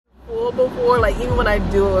full before. Like even when I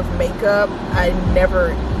do it with makeup, I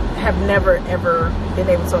have never ever been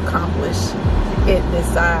able to accomplish it this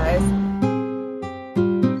size.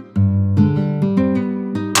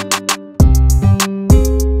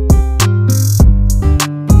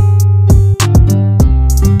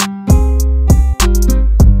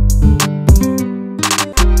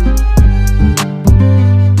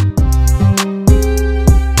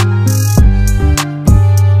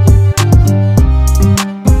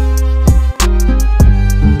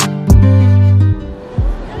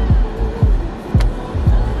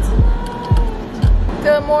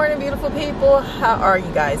 How are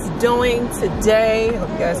you guys doing today? Hope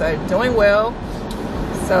you guys are doing well.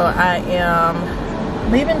 So I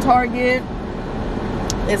am leaving Target.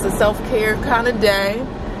 It's a self-care kind of day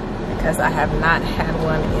because I have not had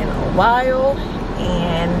one in a while,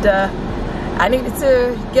 and I needed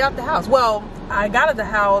to get out the house. Well, I got out the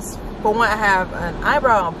house for when I have an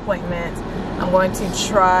eyebrow appointment. I'm going to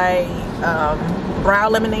try brow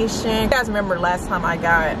lamination. You guys remember last time I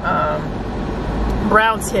got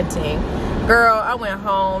brow tinting? Girl, I went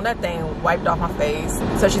home, that thing wiped off my face.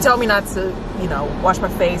 So she told me not to, you know, wash my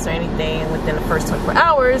face or anything within the first 24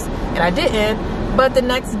 hours, and I didn't. But the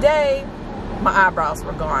next day, my eyebrows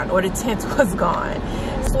were gone, or the tint was gone.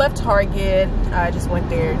 Just left Target. I just went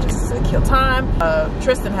there just to kill time.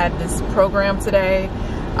 Tristan had this program today.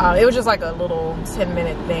 It was just like a little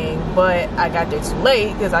 10-minute thing, but I got there too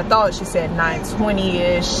late because I thought she said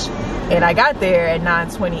 9:20-ish. And I got there at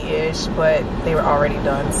 9:20-ish, but they were already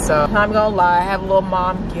done. So I'm not gonna lie, I have a little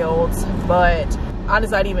mom guilt, but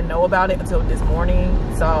honestly, I didn't even know about it until this morning.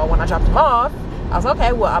 So when I dropped them off, I was like,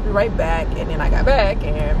 okay, well, I'll be right back. And then I got back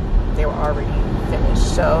and they were already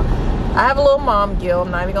finished. So I have a little mom guilt,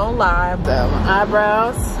 I'm not even gonna lie. So my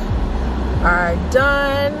eyebrows are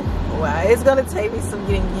done. Well, it's gonna take me some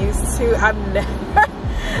getting used to.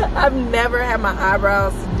 I've never had my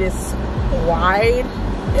eyebrows this wide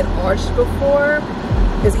and arched before,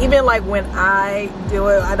 because even like when I do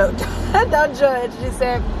it, I don't judge. She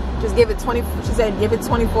said just give it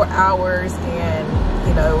 24 hours and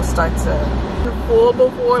you know it will start to full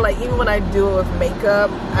before. Like even when I do it with makeup,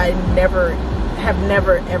 I have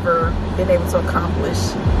never ever been able to accomplish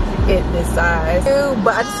it this size.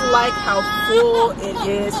 But I just like how full it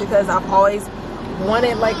is because I've always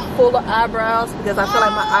wanted like fuller eyebrows, because I feel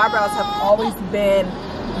like my eyebrows have always been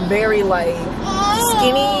very like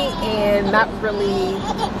skinny and not really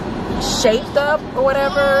shaped up or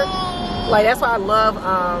whatever. Like that's why I love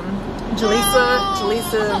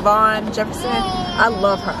Jaleesa Vaughn Jefferson. I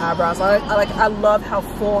love her eyebrows. I love how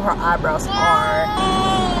full her eyebrows are.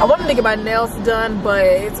 I wanted to get my nails done, but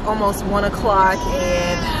it's almost 1 o'clock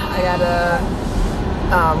and I gotta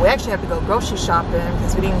we actually have to go grocery shopping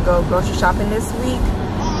because we didn't go grocery shopping this week,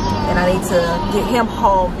 and I need to get him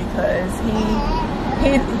home because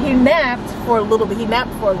he napped for a little bit. He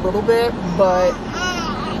napped for a little bit, but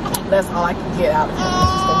that's all I can get out of him,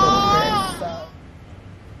 just a little bit.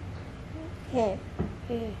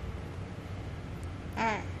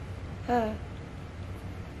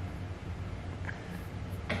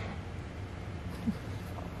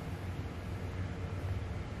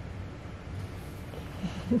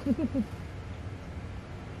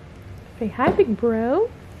 Say hi, big bro.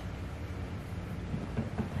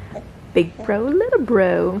 Big bro, little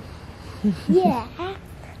bro. Yeah.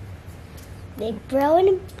 Big bro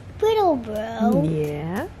and little bro.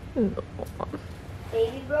 Yeah.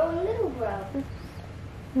 Baby bro and little bro.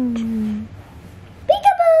 Mm.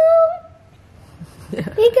 Peekaboo!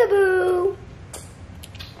 Peekaboo!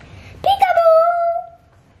 Peekaboo!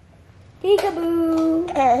 Peekaboo!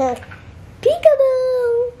 Peekaboo!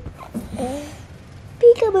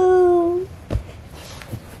 Peekaboo!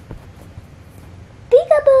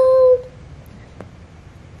 Peekaboo!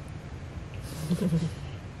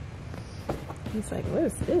 He's like, what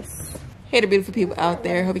is this? Hey the beautiful people out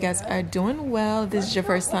there, hope you guys are doing well. If this is your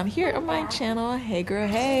first time here on my channel, hey girl,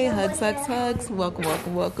 hey, hugs, hugs, hugs. Welcome,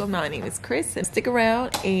 welcome, welcome. My name is Chris, and stick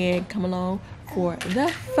around and come along for the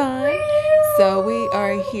fun. So we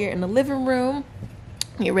are here in the living room,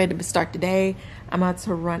 get ready to start the day. I'm about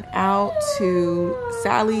to run out to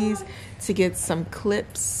Sally's to get some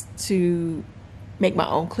clips to make my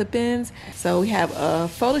own clip-ins. So we have a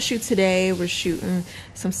photo shoot today. We're shooting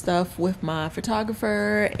some stuff with my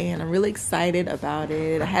photographer and I'm really excited about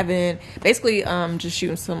it. I haven't, basically just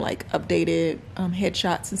shooting some like updated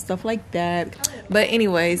headshots and stuff like that. But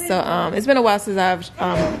anyway, so it's been a while since I've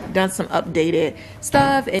done some updated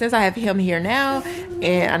stuff, and since I have him here now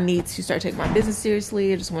and I need to start taking my business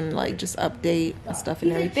seriously, I just want to like just update my stuff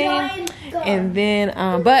and everything. And then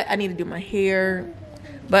but I need to do my hair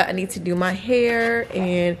but I need to do my hair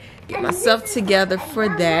and get myself together for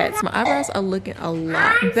that. So my eyebrows are looking a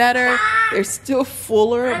lot better. They're still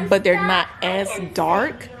fuller, but they're not as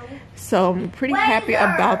dark. So I'm pretty happy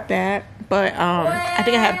about that. But I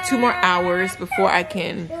think I have 2 more hours before I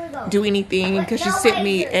can do anything, because she sent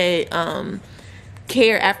me a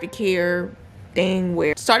care after care thing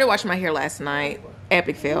where started washing my hair last night.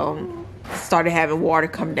 Epic fail. Started having water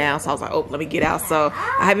come down, so I was like, oh, let me get out. So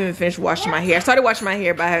I haven't even finished washing my hair. I started washing my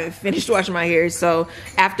hair, but I haven't finished washing my hair. So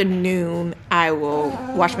afternoon I will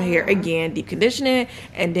wash my hair again, deep condition it,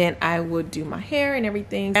 and then I will do my hair and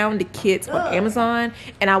everything. I found the kits on Amazon,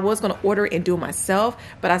 and I was gonna order it and do it myself,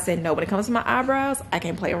 but I said no, when it comes to my eyebrows, I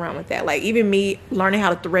can't play around with that. Like, even me learning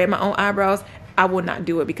how to thread my own eyebrows, I will not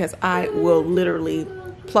do it, because I will literally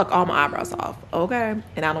pluck all my eyebrows off, okay?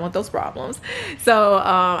 And I don't want those problems. So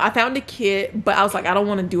I found a kit, but I was like, I don't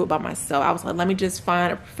want to do it by myself. I was like, let me just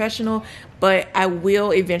find a professional. But I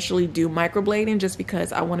will eventually do microblading, just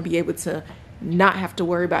because I want to be able to not have to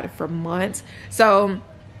worry about it for months. So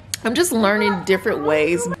I'm just learning different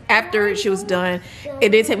ways. After she was done, it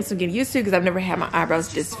did take me some getting used to, because I've never had my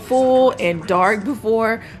eyebrows this full and dark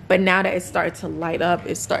before. But now that it started to light up,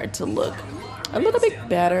 it started to look a little bit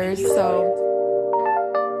better. So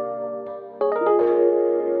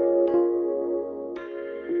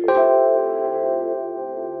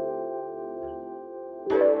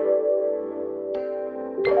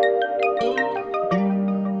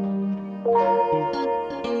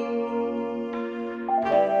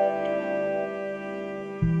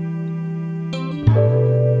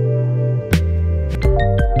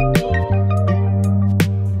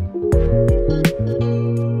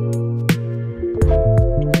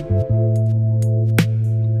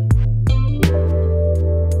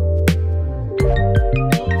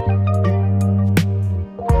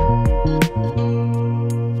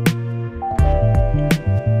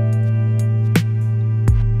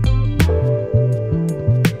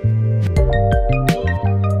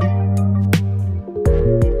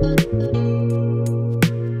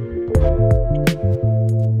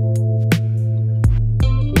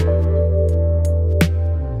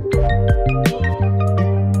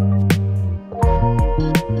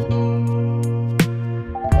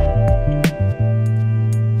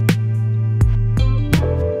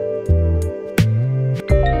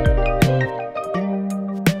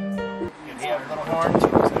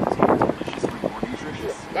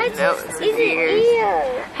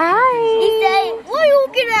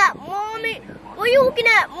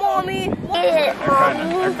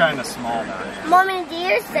They're kind of small now. Mommy,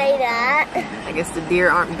 deer say that. I guess the deer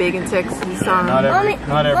aren't big in Texas. Not every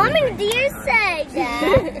Mommy, deer say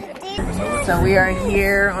that. So we are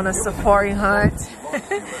here on a safari hunt.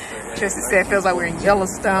 Tristan said it feels like we're in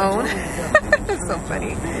Yellowstone. It's so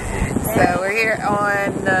funny. So we're here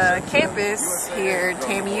on campus here in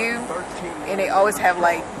TAMU, and they always have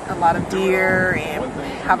like a lot of deer and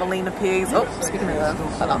javelina pigs. Oh, speaking of,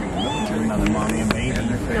 hold on. Another mommy and baby.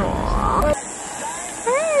 Aww.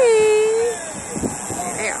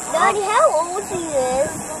 Daddy, how old he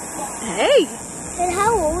is? Hey! And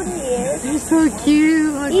how old he is? He's so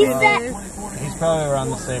cute. Look at He's probably around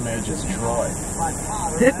the same age as Troy.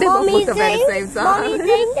 They both look up at the same time. Mommy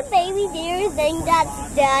think the baby deer think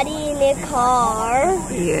that's Daddy in the car.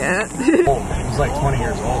 Yeah. He's like 20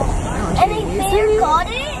 years old. And the bear got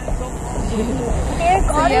it? Bear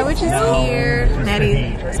got yeah, we're just here.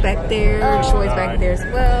 Maddie's back there. Troy's back there as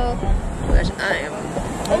well. Gosh,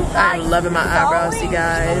 I'm loving my eyebrows, you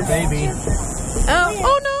guys. Baby.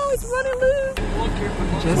 Oh no, it's running loose.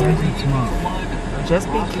 Just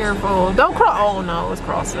be careful. Don't cross. Oh no, it's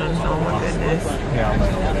crossing. Oh my goodness. Yeah,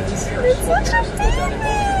 it's such a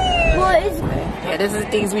baby. Yeah, this is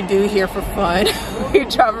things we do here for fun. We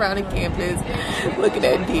drive around the campus looking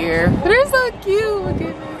at deer. They're so cute. Look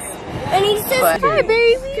at this. And he says, hi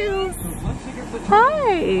baby.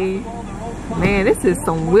 Hi. Man, this is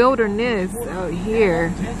some wilderness out here.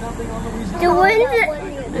 The ones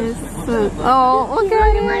that... Oh, look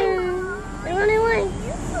at him. They're running away.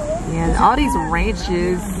 Yeah, all these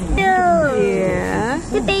ranches. No. Yeah.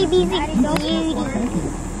 The baby's a cutie.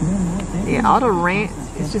 Yeah, all the ranch.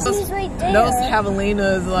 It's just He's right there. those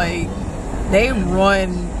javelinas, like, they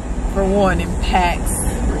run for one in packs.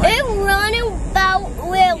 They're running about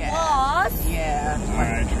we're lost. Yeah.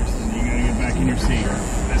 Alright, Tristan, you gotta get back in your seat.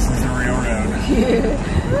 This is the real road.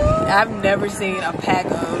 I've never seen a pack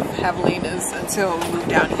of javelinas until we moved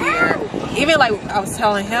down here. Even like I was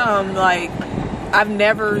telling him, like, I've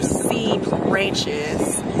never seen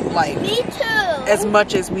ranches like Me too. as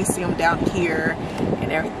much as we see them down here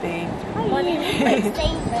and everything. Mommy, looks like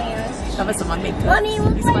Saint Ranch. Some of my makeup. Mommy,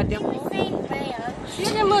 looks These are my like dimples. Saint Ranch. You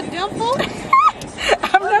got a little dimple?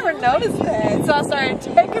 I've never noticed that. So I started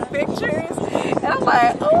taking pictures and I'm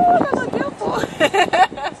like, oh, I got a little dimple.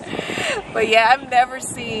 But yeah, I've never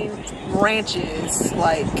seen ranches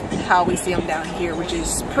like how we see them down here, which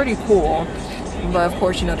is pretty cool. But of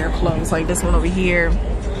course, you know, they're closed. Like this one over here,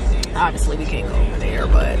 obviously we can't go over there,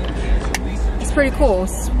 but it's pretty cool.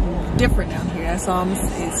 It's different down here. That's all.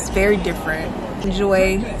 It's very different.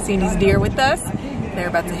 Enjoy seeing these deer with us. They're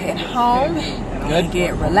about to head home and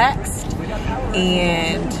get relaxed.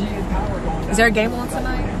 And is there a game on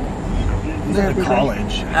tonight? Is there a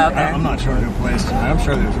college? Okay. I'm not sure who plays tonight. I'm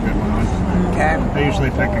sure there's a good one on. Okay. They usually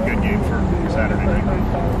pick a good game for Saturday night.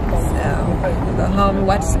 So we'll go home and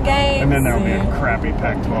watch some games. And then there'll be a crappy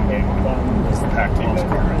Pac-12 game. It's the Pac-12's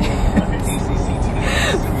garbage.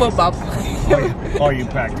 Football. All you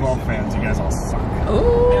Pac-12 fans, you guys all suck.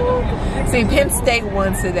 Ooh. See, Penn State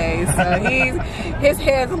won today, so his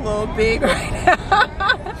head's a little big right now.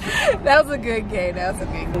 That was a good game. That was a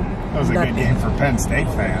good game. That was a good game for Penn State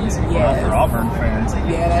fans. Yes. Well, for Auburn fans.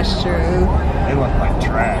 Yeah, that's true. They look like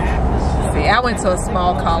trash. See, I went to a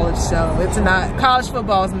small college, so it's not, college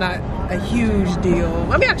football is not a huge deal.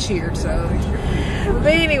 I mean, I cheered, so.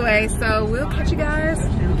 But anyway, so we'll catch you guys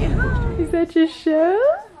when we get home. Is that your show?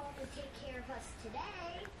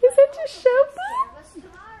 Is that your show, bud?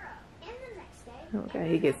 Okay,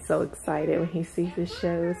 he gets so excited when he sees his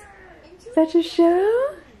shows. Is that your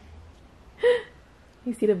show?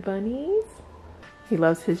 You see the bunnies? He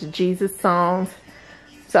loves his Jesus songs.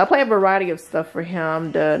 So I play a variety of stuff for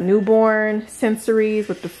him. The newborn sensories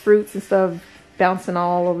with the fruits and stuff bouncing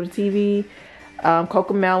all over the TV.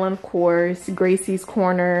 Cocomelon, of course. Gracie's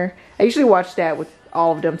Corner. I usually watch that with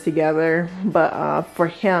all of them together. But for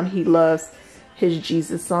him, he loves his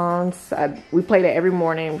Jesus songs. We play that every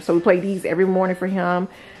morning. So we play these every morning for him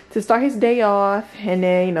to start his day off. And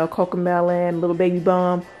then, you know, Cocomelon, Little Baby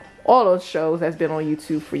Bum. All those shows that's been on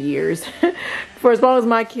YouTube for years. For as long as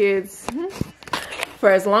my kids... For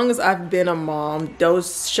as long as I've been a mom,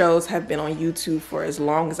 those shows have been on YouTube for as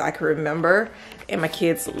long as I can remember. And my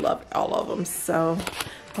kids love all of them. So,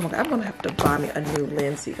 oh my God, I'm gonna have to buy me a new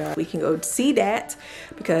lens, you guys. We can go see that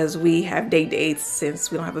because we have date dates since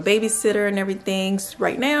we don't have a babysitter and everything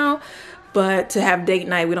right now. But to have date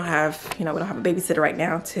night, we don't have, you know, we don't have a babysitter right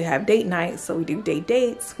now to have date night. So we do date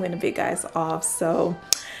dates when the big guy's off. So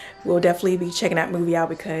we'll definitely be checking that movie out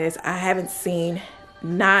because I haven't seen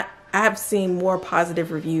I have seen more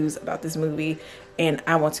positive reviews about this movie and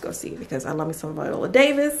I want to go see it because I love me some Viola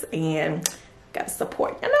Davis and gotta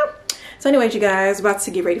support, you know? So anyways, you guys, about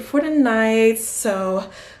to get ready for the night. So,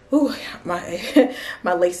 ooh, my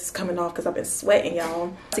lace is coming off because I've been sweating,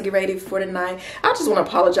 y'all. To get ready for the night. I just want to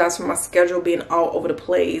apologize for my schedule being all over the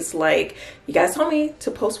place. Like, you guys told me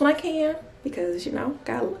to post when I can. Because, you know,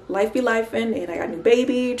 got life be lifing and I got a new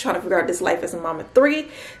baby, trying to figure out this life as a mom of 3.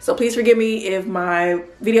 So please forgive me if my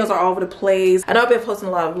videos are all over the place. I know I've been posting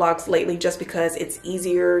a lot of vlogs lately just because it's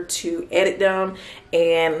easier to edit them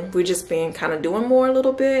and we've just been kind of doing more a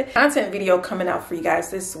little bit. Content video coming out for you guys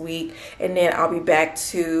this week and then I'll be back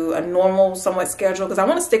to a normal somewhat schedule because I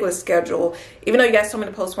want to stick with a schedule. Even though you guys told me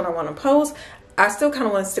to post when I want to post, I still kind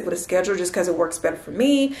of want to stick with a schedule just because it works better for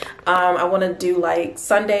me. I want to do like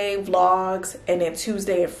Sunday vlogs and then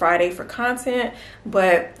Tuesday and Friday for content,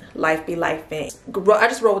 but life be life. I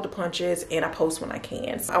just roll with the punches and I post when I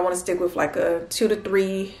can. So I want to stick with like a 2 to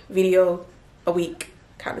 3 video a week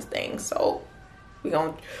kind of thing. So we're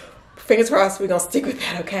going to, fingers crossed, we're going to stick with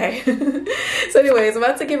that, okay? So anyways, I'm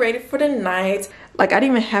about to get ready for the night. Like, I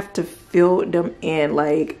didn't even have to fill them in.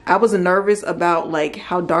 Like, I was nervous about like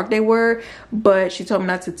how dark they were, but she told me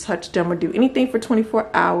not to touch them or do anything for 24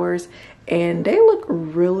 hours. And they look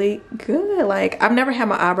really good. Like, I've never had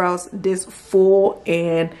my eyebrows this full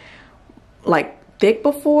and like thick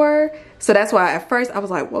before. So that's why at first I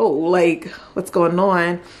was like, whoa, like what's going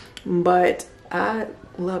on? But I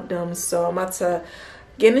love them. So I'm about to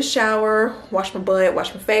get in the shower, wash my butt,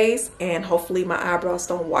 wash my face, and hopefully my eyebrows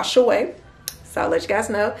don't wash away. So I'll let you guys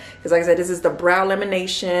know, because like I said, this is the brow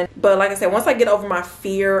lamination. But like I said, once I get over my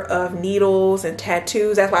fear of needles and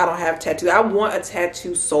tattoos, that's why I don't have tattoos. I want a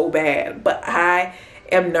tattoo so bad, but I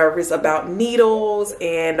am nervous about needles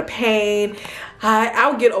and the pain.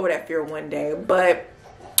 I'll get over that fear one day, but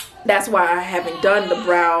that's why I haven't done the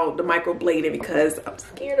brow, the microblading, because I'm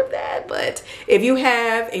scared of that. But if you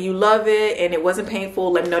have and you love it and it wasn't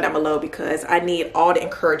painful, let me know down below because I need all the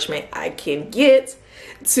encouragement I can get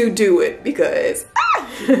to do it because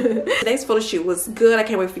today's photo shoot was good. I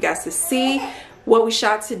can't wait for you guys to see what we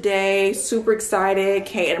shot today. Super excited,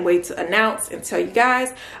 can't wait to announce and tell you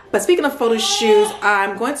guys. But speaking of photo shoots,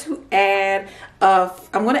 I'm going to add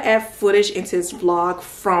footage into this vlog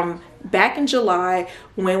from back in July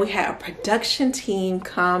when we had a production team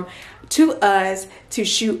come to us to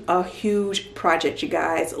shoot a huge project, you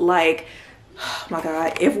guys. Like, oh my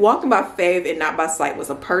God, if walking by faith and not by sight was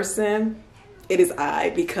a person, it is I,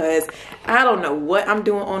 because I don't know what I'm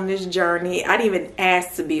doing on this journey. I didn't even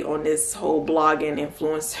ask to be on this whole blogging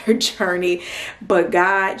influencer journey, but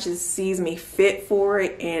God just sees me fit for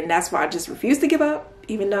it, and that's why I just refuse to give up.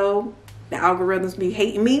 Even though the algorithms be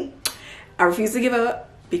hating me, I refuse to give up,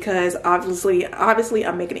 because obviously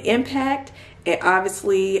I'm making an impact, and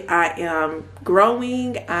obviously I am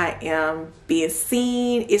growing, I am being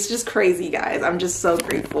seen. It's just crazy, guys. I'm just so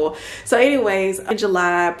grateful. So anyways, in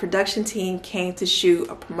July, production team came to shoot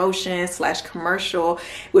a promotion / commercial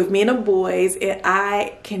with me and the boys, and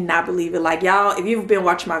I cannot believe it. Like, y'all, if you've been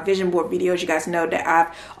watching my vision board videos, you guys know that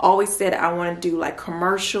I've always said I want to do like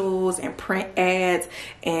commercials and print ads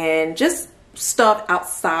and just stuff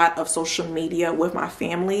outside of social media with my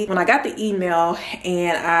family. When I got the email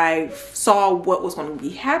and I saw what was going to be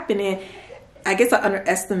happening, I guess I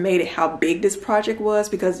underestimated how big this project was,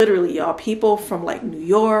 because literally, y'all, people from like New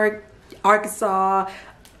York, Arkansas,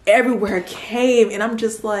 everywhere came, and I'm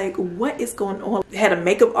just like, what is going on? Had a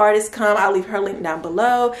makeup artist come. I'll leave her link down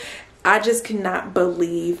below. I just cannot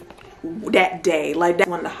believe that day. Like, that's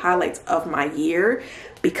one of the highlights of my year,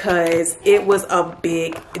 because it was a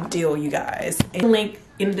big deal, you guys. And link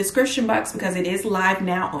in the description box, because it is live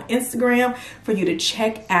now on Instagram for you to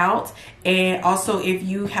check out. And also, if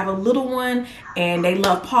you have a little one and they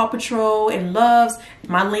love Paw Patrol and LUVS,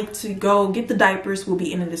 my link to go get the diapers will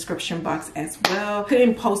be in the description box as well.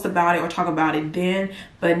 Couldn't post about it or talk about it then,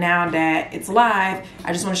 but now that it's live,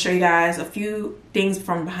 I just want to show you guys a few things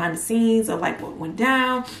from behind the scenes of like what went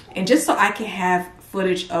down, and just so I can have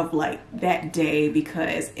footage of like that day,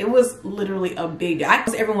 because it was literally a big day.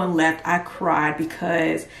 As everyone left, I cried,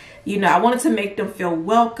 because you know, I wanted to make them feel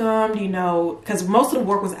welcomed, you know, because most of the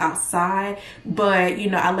work was outside, but you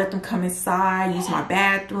know, I let them come inside, use my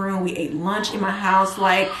bathroom, we ate lunch in my house.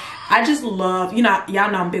 Like, I just love, you know,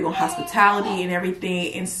 y'all know I'm big on hospitality and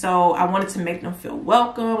everything, and so I wanted to make them feel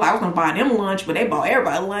welcome. I was gonna buy them lunch, but they bought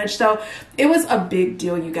everybody lunch, so it was a big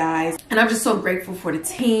deal, you guys. And I'm just so grateful for the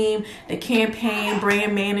team, the campaign,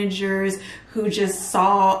 brand managers who just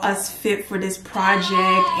saw us fit for this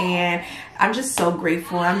project, and I'm just so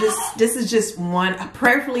grateful. This is just one,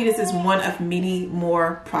 prayerfully, this is one of many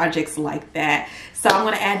more projects like that. So I'm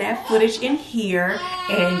gonna add that footage in here,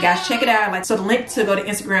 and guys, check it out. Like, so the link to go to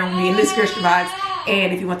Instagram will be in the description box,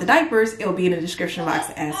 and if you want the diapers, it will be in the description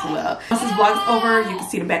box as well. Once this vlog is over, you can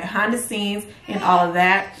see the back behind the scenes and all of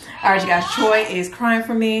that. All right, you guys, Troy is crying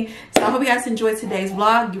for me. So I hope you guys enjoyed today's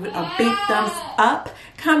vlog. Give it a big thumbs up,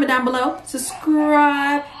 comment down below,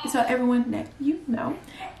 subscribe, and tell everyone that you know.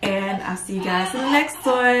 And I'll see you guys in the next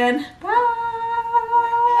one. Bye.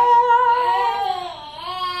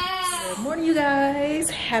 Good morning, you guys.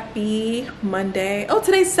 Happy Monday. Oh,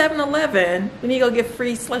 today's 7-Eleven. We need to go get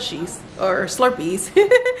free slushies or Slurpees.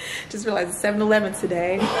 Just realized it's 7-Eleven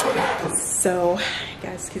today. So you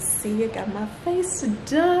guys can see I got my face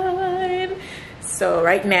done. So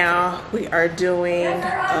right now we are doing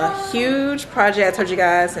a huge project. I told you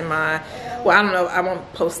guys in my, well, I don't know, I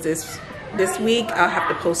won't post this week. I'll have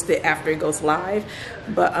to post it after it goes live.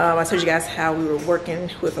 But I told you guys how we were working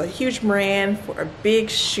with a huge brand for a big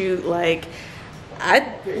shoot. Like,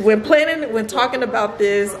 when talking about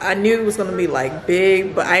this, I knew it was gonna be like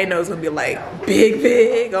big, but I didn't know it was gonna be like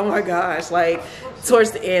big. Oh my gosh. Like,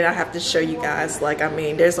 towards the end, I have to show you guys, like, I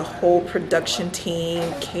mean, there's a whole production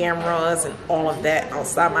team, cameras and all of that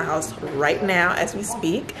outside my house right now as we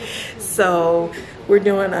speak. So we're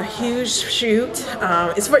doing a huge shoot.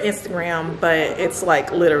 It's for Instagram, but it's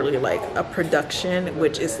like literally like a production,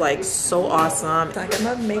 which is like so awesome. So I got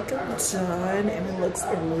my makeup done and it looks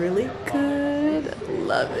really good.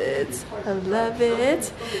 Love it. I love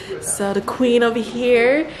it. So the queen over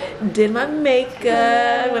here did my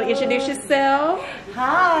makeup. Want to introduce yourself?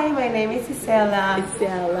 Hi, my name is Isela.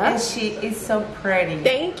 Isela. And she is so pretty.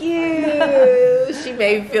 Thank you. She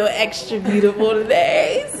made me feel extra beautiful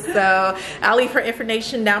today. So I'll leave her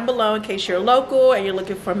information down below in case you're local and you're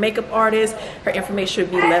looking for a makeup artist. Her information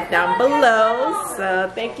will be left down below.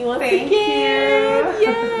 So thank you once again.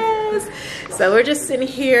 Yes. So we're just sitting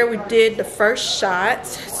here. We did the first shot.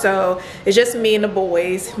 So it's just me and the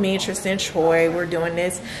boys, me and Tristan and Troy. We're doing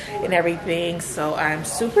this and everything. So I'm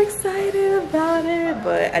super excited about it.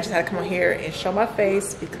 But I just had to come on here and show my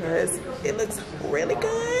face because it looks really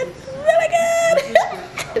good. Really good.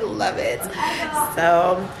 I love it. it.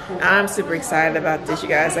 So I'm super excited about this, you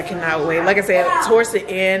guys. I cannot wait. Like I said, towards the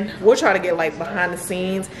end, we'll try to get like behind the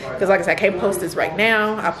scenes, because like I said, I can't post this right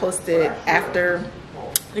now. I post it after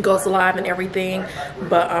it goes live and everything,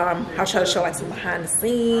 but I'll try to show like some behind the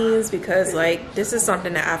scenes, because like this is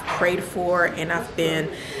something that I've prayed for and I've been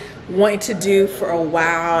wanting to do for a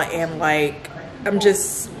while, and like I'm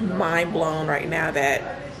just mind blown right now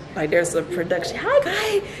that like there's a production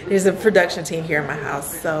there's a production team here in my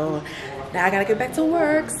house. So now I gotta get back to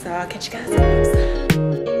work, so I'll catch you guys next time.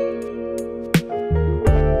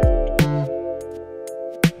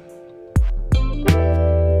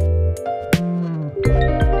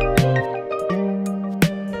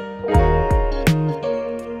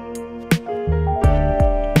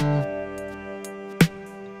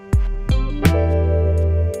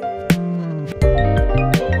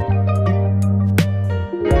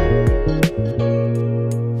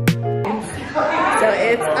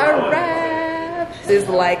 Is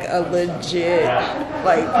like a legit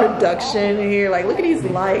like production here. Like look at these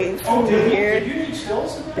lights here.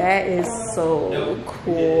 That is so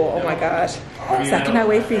cool. Oh my gosh. So I cannot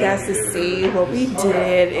wait for you guys to see what we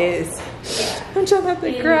did. Is I'm trying not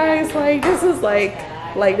to cry. It's like this was like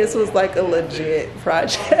this was like a legit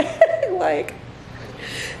project. Like,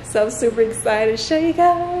 so I'm super excited to show you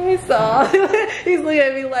guys. So he's looking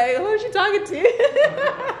at me like, who's she talking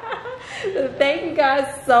to? Thank you guys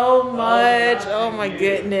so much. Oh my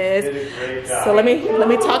goodness. So let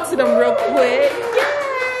me talk to them real quick.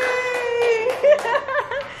 Yay!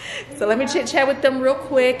 So let me chit chat with them real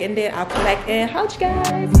quick, and then I'll come back and hug you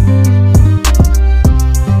guys.